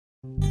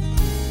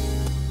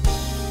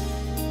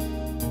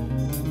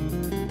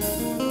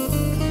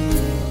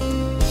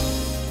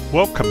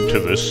Welcome to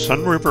the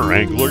Sunriver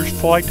Anglers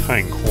Fly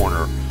Tying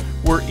Corner,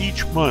 where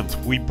each month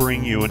we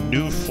bring you a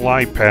new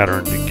fly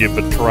pattern to give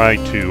a try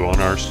to on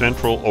our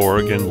Central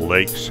Oregon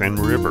lakes and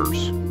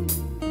rivers.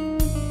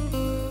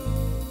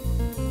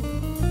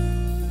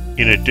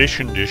 In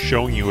addition to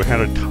showing you how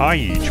to tie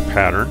each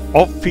pattern,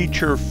 I'll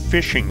feature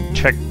fishing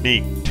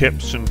technique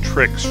tips and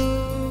tricks,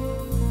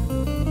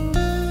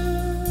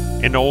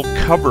 and I'll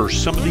cover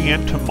some of the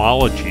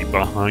entomology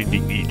behind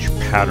each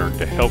pattern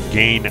to help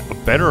gain a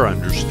better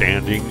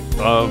understanding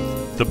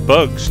of the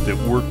bugs that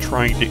we're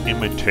trying to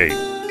imitate.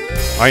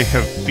 I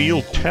have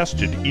field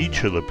tested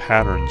each of the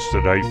patterns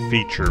that I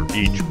feature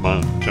each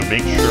month to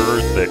make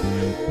sure that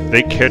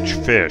they catch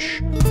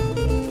fish.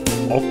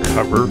 I'll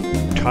cover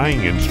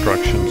tying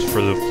instructions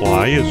for the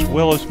fly as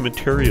well as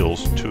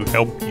materials to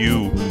help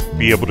you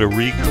be able to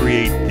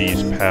recreate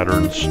these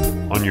patterns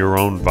on your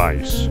own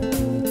vise.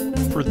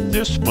 For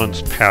this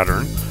month's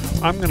pattern,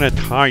 I'm going to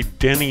tie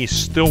Denny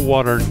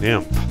Stillwater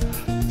Nymph.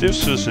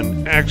 This is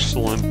an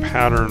excellent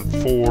pattern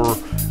for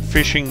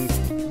fishing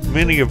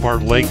many of our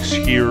lakes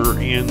here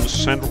in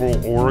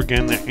Central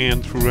Oregon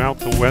and throughout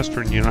the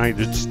western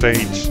United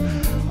States.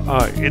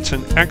 It's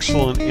an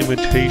excellent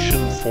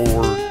imitation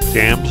for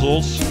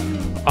damsels,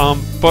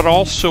 but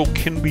also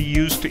can be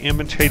used to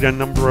imitate a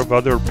number of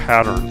other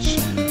patterns.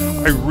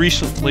 I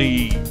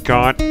recently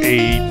got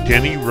a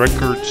Denny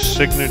Rickards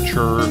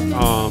signature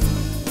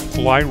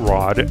fly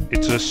rod.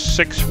 It's a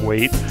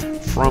 6-weight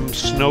from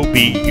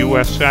Snowbee,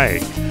 USA.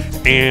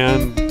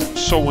 And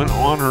so in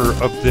honor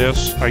of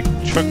this, I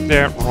took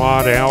that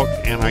rod out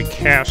and I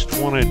cast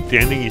one of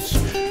Denny's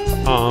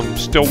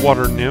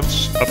Stillwater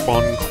Nymphs up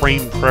on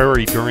Crane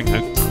Prairie during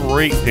a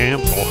great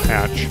damsel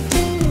hatch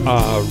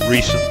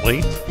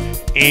recently.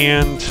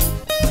 And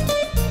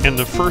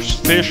the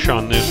first fish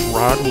on this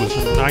rod was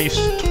a nice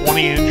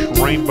 20-inch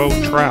rainbow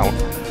trout.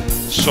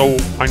 So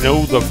I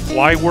know the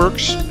fly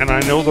works and I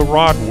know the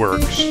rod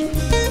works.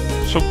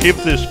 So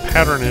give this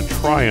pattern a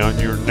try on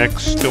your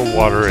next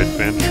Stillwater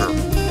adventure.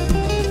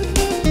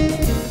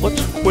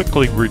 Let's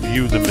quickly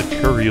review the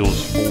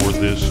materials for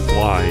this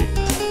fly.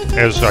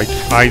 As I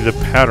tie the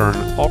pattern,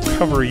 I'll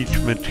cover each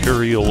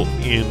material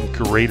in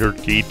greater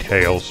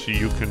detail so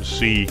you can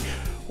see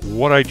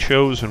what I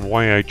chose and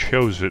why I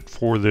chose it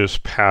for this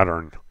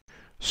pattern.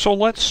 So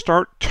let's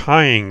start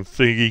tying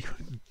the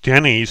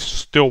Denny's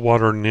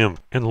Stillwater Nymph,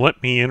 and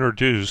let me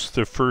introduce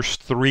the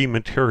first 3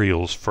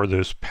 materials for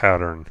this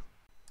pattern.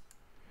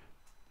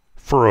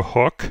 For a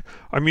hook,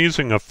 I'm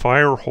using a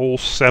Firehole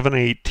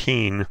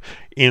 718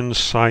 in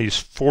size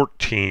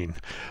 14.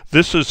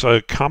 This is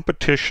a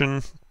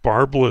competition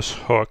barbless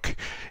hook.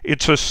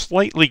 It's a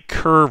slightly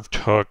curved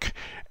hook,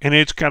 and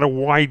it's got a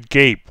wide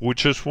gape,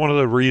 which is one of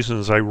the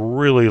reasons I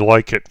really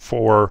like it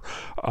for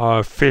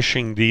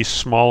fishing these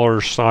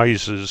smaller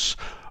sizes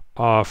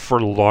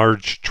for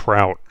large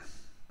trout.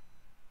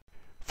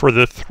 For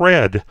the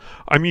thread,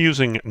 I'm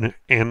using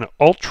an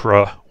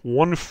Ultra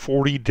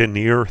 140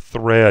 denier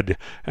thread,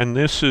 and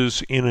this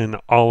is in an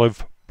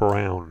olive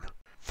brown.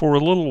 For a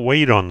little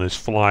weight on this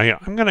fly,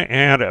 I'm going to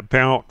add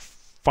about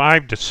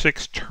 5 to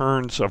 6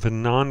 turns of a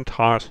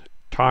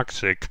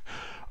non-toxic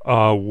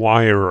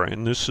wire,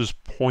 and this is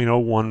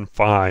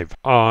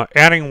 0.015.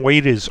 Adding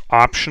weight is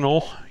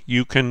optional.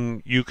 You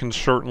can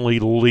certainly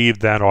leave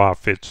that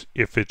off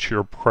if it's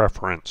your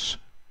preference.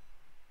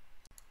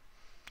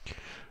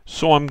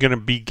 So I'm going to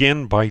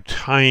begin by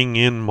tying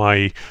in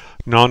my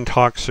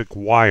non-toxic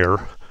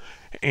wire,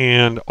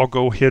 and I'll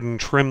go ahead and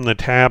trim the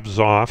tabs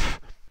off.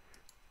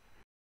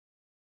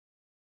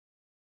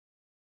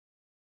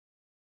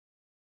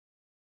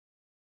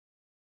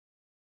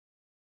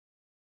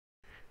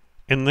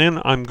 And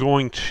then I'm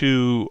going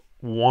to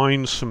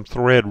wind some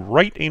thread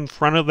right in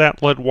front of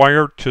that lead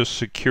wire to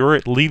secure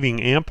it,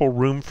 leaving ample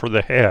room for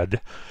the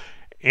head.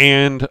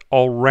 And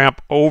I'll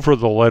wrap over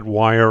the lead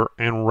wire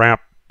and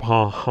wrap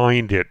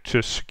behind it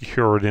to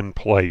secure it in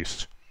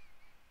place.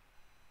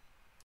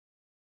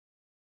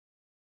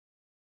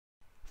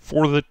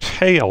 For the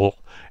tail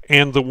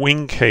and the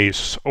wing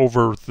case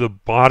over the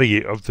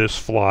body of this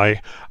fly,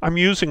 I'm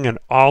using an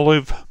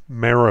olive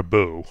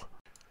marabou.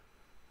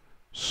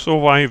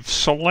 So I've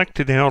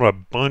selected out a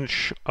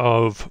bunch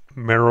of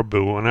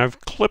marabou, and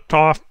I've clipped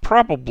off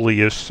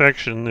probably a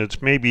section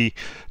that's maybe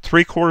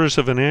 3/4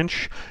 of an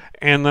inch,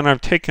 and then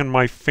I've taken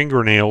my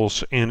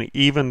fingernails and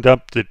evened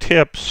up the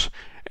tips,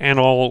 and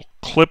I'll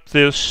clip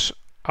this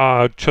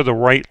to the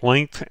right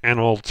length, and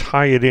I'll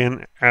tie it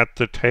in at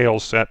the tail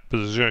set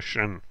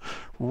position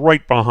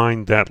right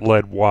behind that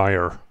lead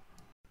wire.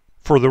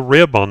 For the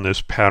rib on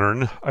this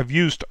pattern, I've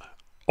used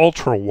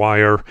ultra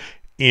wire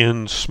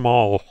in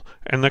small,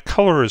 and the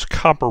color is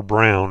copper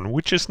brown,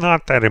 which is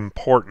not that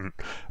important.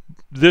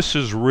 This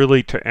is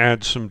really to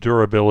add some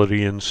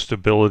durability and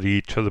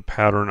stability to the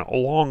pattern,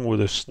 along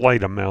with a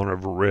slight amount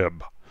of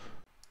rib.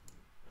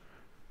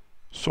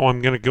 So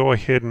I'm going to go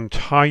ahead and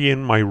tie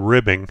in my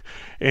ribbing,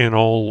 and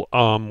I'll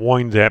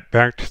wind that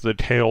back to the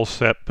tail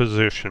set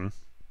position.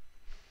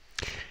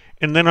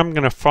 And then I'm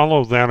going to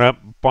follow that up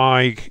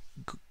by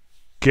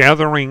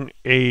gathering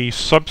a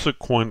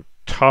subsequent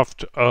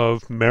tuft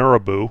of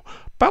marabou,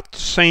 about the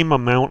same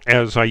amount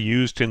as I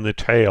used in the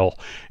tail,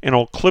 and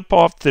I'll clip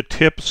off the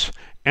tips,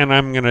 and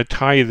I'm going to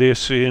tie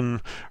this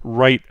in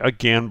right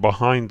again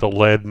behind the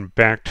lead and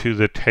back to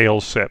the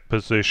tail set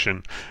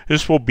position.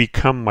 This will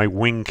become my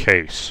wing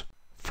case.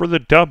 For the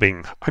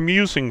dubbing, I'm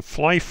using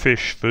Fly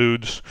Fish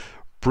Foods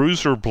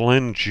Bruiser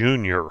Blend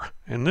Junior,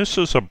 and this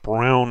is a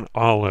brown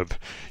olive.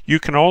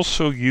 You can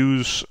also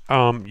use,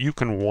 you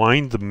can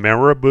wind the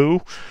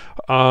marabou,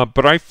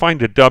 but I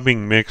find a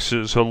dubbing mix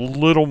is a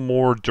little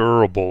more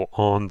durable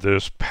on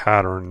this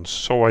pattern,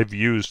 so I've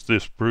used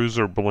this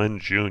Bruiser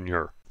Blend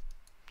Junior.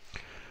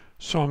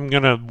 So I'm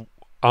going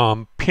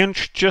to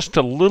pinch just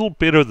a little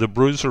bit of the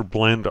Bruiser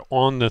Blend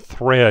on the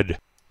thread.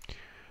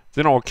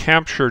 Then I'll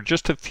capture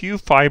just a few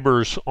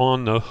fibers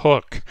on the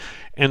hook,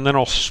 and then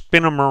I'll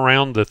spin them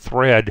around the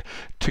thread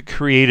to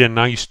create a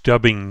nice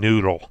dubbing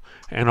noodle.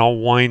 And I'll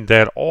wind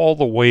that all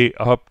the way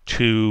up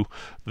to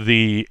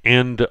the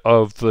end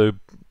of the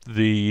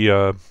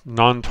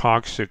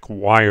non-toxic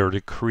wire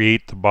to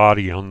create the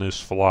body on this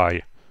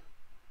fly.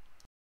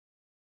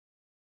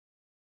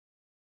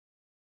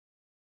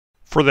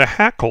 For the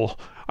hackle,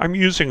 I'm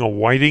using a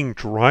whiting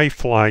dry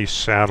fly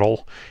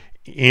saddle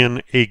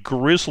in a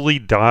grizzly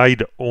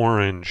dyed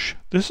orange.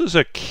 This is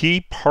a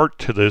key part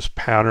to this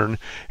pattern,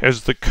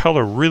 as the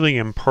color really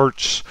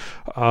imparts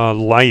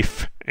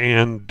life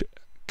and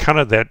kind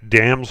of that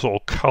damsel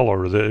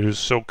color that is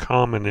so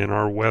common in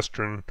our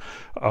western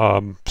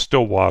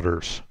still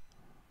waters.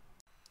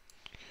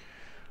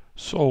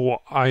 So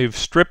I've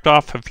stripped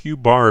off a few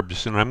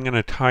barbs, and I'm going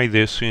to tie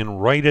this in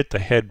right at the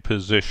head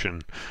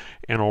position,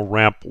 and I'll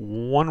wrap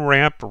one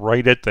wrap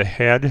right at the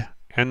head,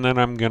 and then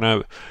I'm going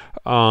to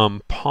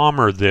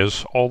palmer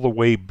this all the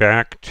way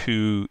back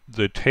to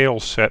the tail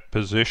set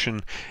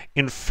position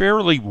in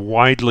fairly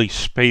widely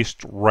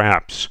spaced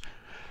wraps.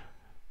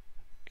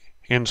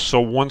 And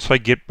so once I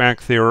get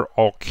back there,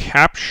 I'll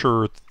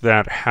capture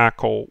that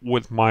hackle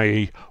with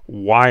my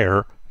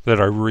wire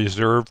that I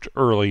reserved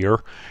earlier,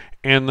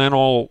 and then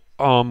I'll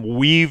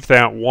weave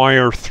that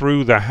wire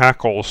through the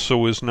hackle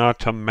so as not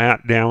to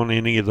mat down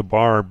any of the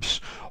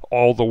barbs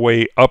all the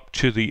way up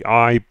to the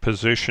eye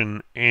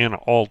position, and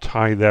I'll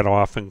tie that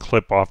off and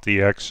clip off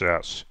the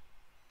excess.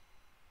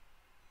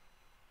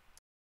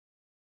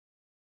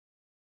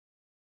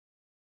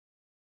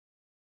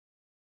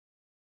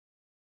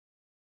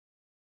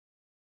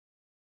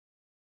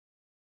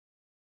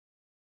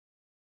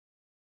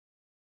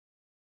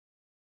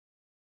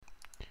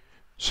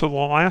 So the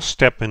last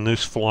step in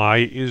this fly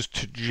is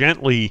to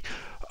gently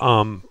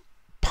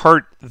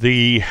part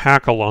the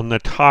hackle on the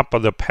top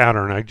of the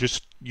pattern. I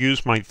just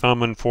use my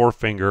thumb and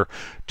forefinger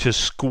to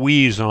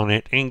squeeze on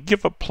it and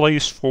give a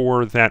place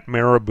for that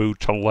marabou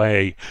to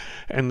lay.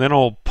 And then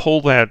I'll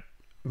pull that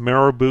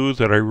marabou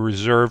that I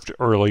reserved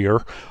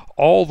earlier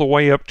all the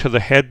way up to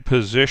the head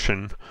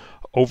position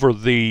over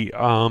the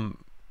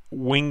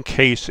wing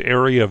case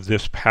area of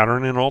this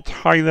pattern, and I'll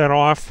tie that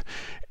off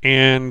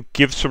and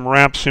give some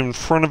wraps in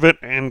front of it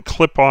and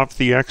clip off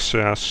the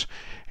excess.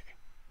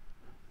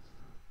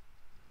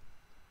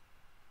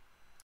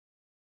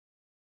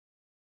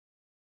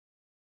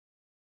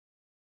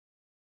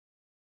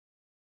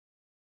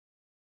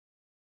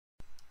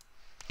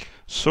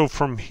 So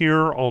from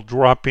here I'll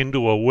drop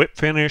into a whip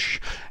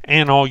finish,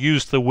 and I'll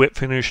use the whip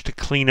finish to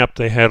clean up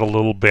the head a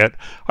little bit.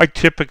 I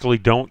typically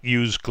don't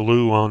use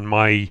glue on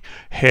my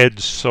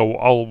heads, so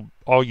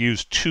I'll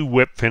use 2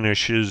 whip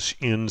finishes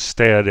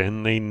instead,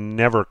 and they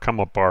never come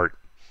apart.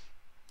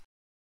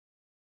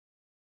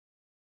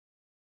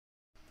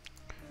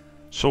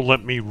 So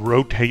let me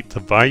rotate the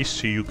vise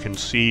so you can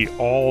see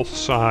all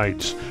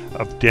sides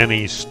of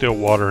Denny's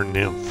Stillwater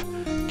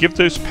Nymph. Give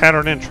this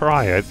pattern a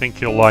try. I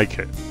think you'll like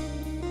it.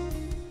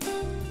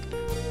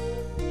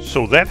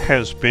 So that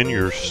has been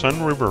your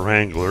Sunriver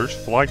Anglers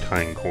Fly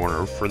Tying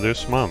Corner for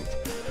this month.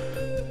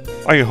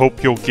 I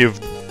hope you'll give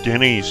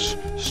Denny's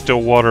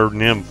Stillwater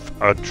Nymph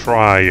a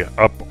try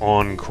up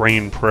on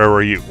Crane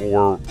Prairie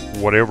or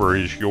whatever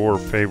is your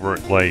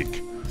favorite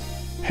lake.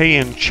 Hey,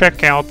 and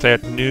check out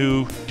that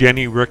new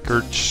Denny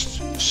Rickards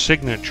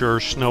signature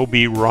Snow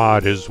Bee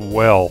rod as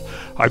well.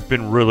 I've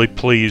been really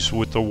pleased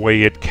with the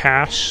way it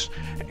casts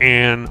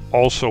and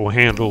also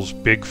handles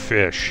big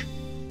fish.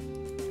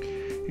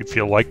 If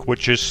you like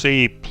what you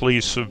see,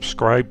 please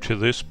subscribe to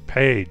this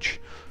page.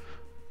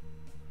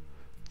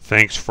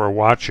 Thanks for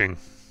watching.